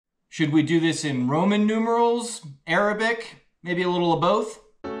Should we do this in Roman numerals, Arabic, maybe a little of both?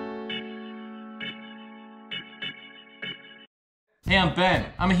 Hey, I'm Ben.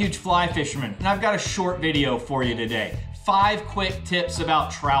 I'm a huge fly fisherman, and I've got a short video for you today. 5 quick tips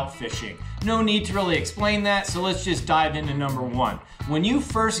about trout fishing. No need to really explain that, so let's just dive into number 1. When you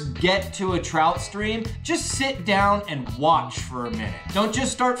first get to a trout stream, just sit down and watch for a minute. Don't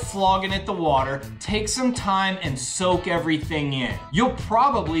just start flogging at the water. Take some time and soak everything in. You'll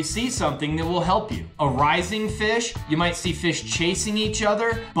probably see something that will help you. A rising fish, you might see fish chasing each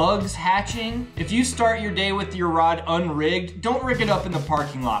other, bugs hatching. If you start your day with your rod unrigged, don't rig it up in the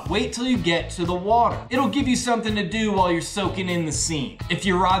parking lot. Wait till you get to the water. It'll give you something to do while you're soaking in the scene. If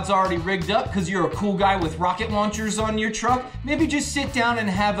your rod's already rigged up because you're a cool guy with rocket launchers on your truck, maybe just sit down and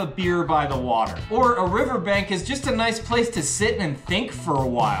have a beer by the water. Or a riverbank is just a nice place to sit and think for a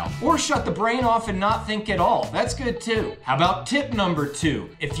while. Or shut the brain off and not think at all. That's good too. How about tip number 2?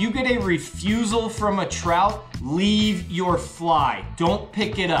 If you get a refusal from a trout, leave your fly. Don't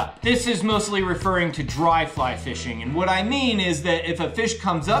pick it up. This is mostly referring to dry fly fishing, and what I mean is that if a fish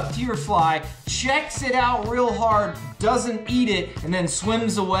comes up to your fly, checks it out real hard, doesn't eat it, and then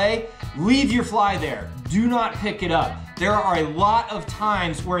swims away, leave your fly there. Do not pick it up. There are a lot of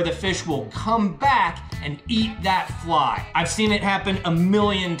times where the fish will come back and eat that fly. I've seen it happen a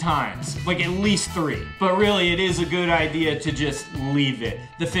million times, like at least 3. But really, it is a good idea to just leave it.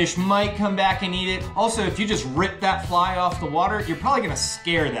 The fish might come back and eat it. Also, if you just rip that fly off the water, you're probably gonna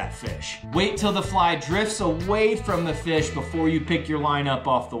scare that fish. Wait till the fly drifts away from the fish before you pick your line up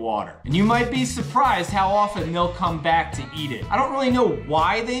off the water. And you might be surprised how often they'll come back to eat it. I don't really know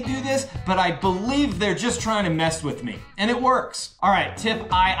why they do this, but I believe they're just trying to mess with me. And it works. All right, tip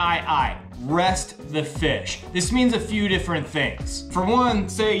I. Rest the fish. This means a few different things. For one,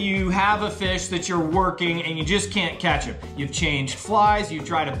 say you have a fish that you're working and you just can't catch him. You've changed flies, you've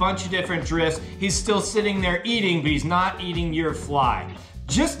tried a bunch of different drifts, he's still sitting there eating, but he's not eating your fly.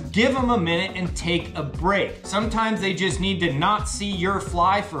 Just give them a minute and take a break. Sometimes they just need to not see your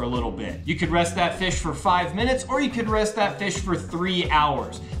fly for a little bit. You could rest that fish for 5 minutes, or you could rest that fish for 3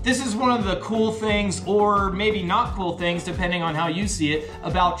 hours. This is one of the cool things, or maybe not cool things, depending on how you see it,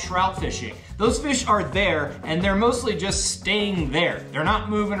 about trout fishing. Those fish are there, and they're mostly just staying there. They're not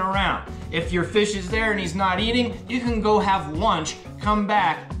moving around. If your fish is there and he's not eating, you can go have lunch, come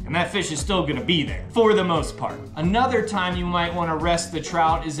back, and that fish is still gonna be there, for the most part. Another time you might wanna rest the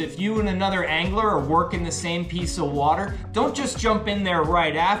trout is if you and another angler are working the same piece of water. Don't just jump in there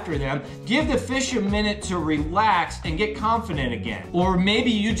right after them. Give the fish a minute to relax and get confident again. Or maybe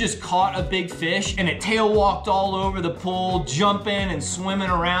you just caught a big fish and it tail walked all over the pool, jumping and swimming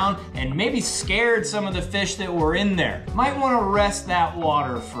around, and maybe scared some of the fish that were in there. Might wanna rest that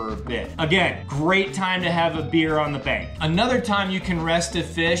water for a bit. Again, great time to have a beer on the bank. Another time you can rest a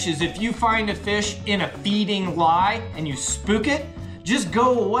fish is if you find a fish in a feeding lie and you spook it, just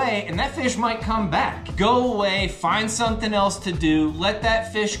go away and that fish might come back. Go away, find something else to do, let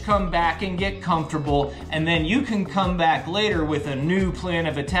that fish come back and get comfortable, and then you can come back later with a new plan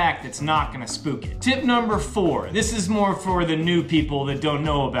of attack that's not gonna spook it. Tip number 4, this is more for the new people that don't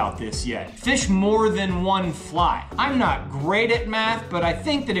know about this yet. Fish more than 1 fly. I'm not great at math, but I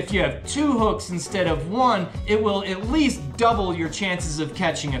think that if you have 2 hooks instead of 1, it will at least double your chances of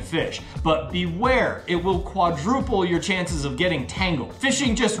catching a fish. But beware, it will quadruple your chances of getting tangled.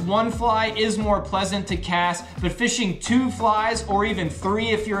 Fishing just 1 fly is more pleasant to cast, but fishing 2 flies, or even 3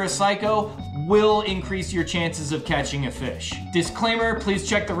 if you're a psycho, will increase your chances of catching a fish. Disclaimer, please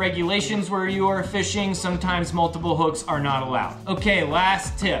check the regulations where you are fishing. Sometimes multiple hooks are not allowed. Okay,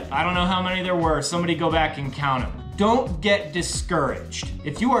 last tip. I don't know how many there were. Somebody go back and count them. Don't get discouraged.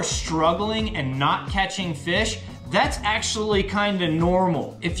 If you are struggling and not catching fish, that's actually kind of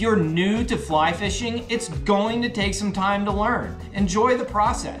normal. If you're new to fly fishing, it's going to take some time to learn. Enjoy the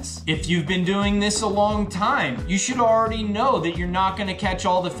process. If you've been doing this a long time, you should already know that you're not gonna catch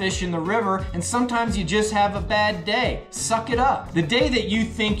all the fish in the river, and sometimes you just have a bad day. Suck it up. The day that you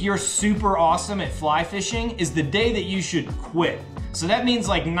think you're super awesome at fly fishing is the day that you should quit. So that means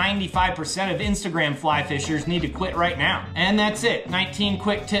like 95% of Instagram fly fishers need to quit right now. And that's it, 19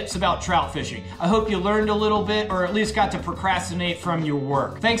 quick tips about trout fishing. I hope you learned a little bit, or at least got to procrastinate from your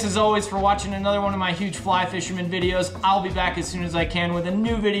work. Thanks as always for watching another one of my huge fly fisherman videos. I'll be back as soon as I can with a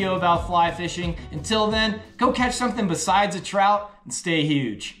new video about fly fishing. Until then, go catch something besides a trout and stay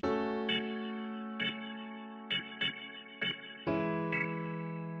huge.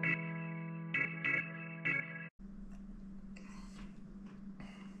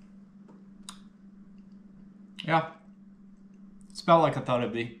 Yeah, it's about like I thought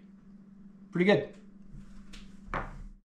it'd be. Pretty good.